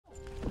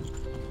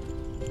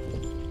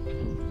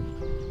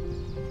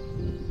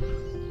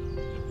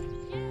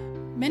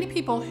Many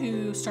people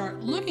who start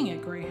looking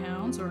at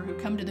greyhounds or who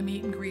come to the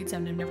meet and greets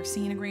and have never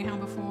seen a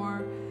greyhound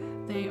before,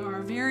 they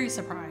are very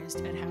surprised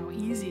at how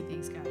easy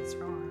these guys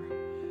are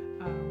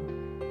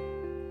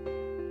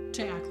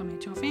to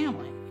acclimate to a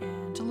family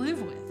and to live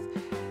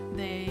with.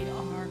 They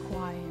are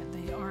quiet,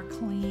 they are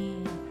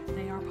clean,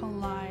 they are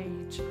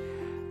polite,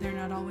 they're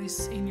not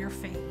always in your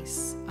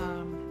face.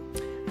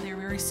 They're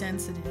very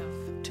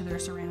sensitive to their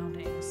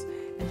surroundings,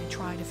 and they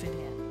try to fit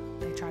in.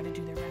 They try to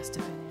do their best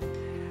to fit in.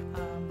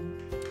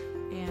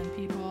 And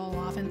people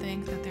often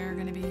think that they're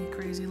going to be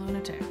crazy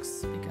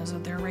lunatics because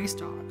of their race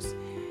dogs,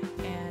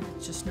 and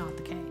it's just not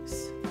the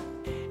case.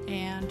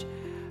 And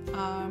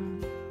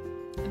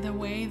the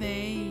way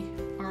they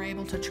are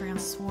able to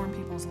transform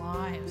people's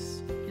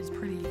lives is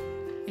pretty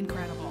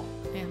incredible.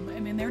 And I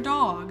mean, they're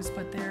dogs,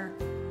 but they're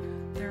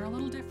a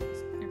little different.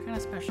 They're kind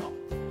of special.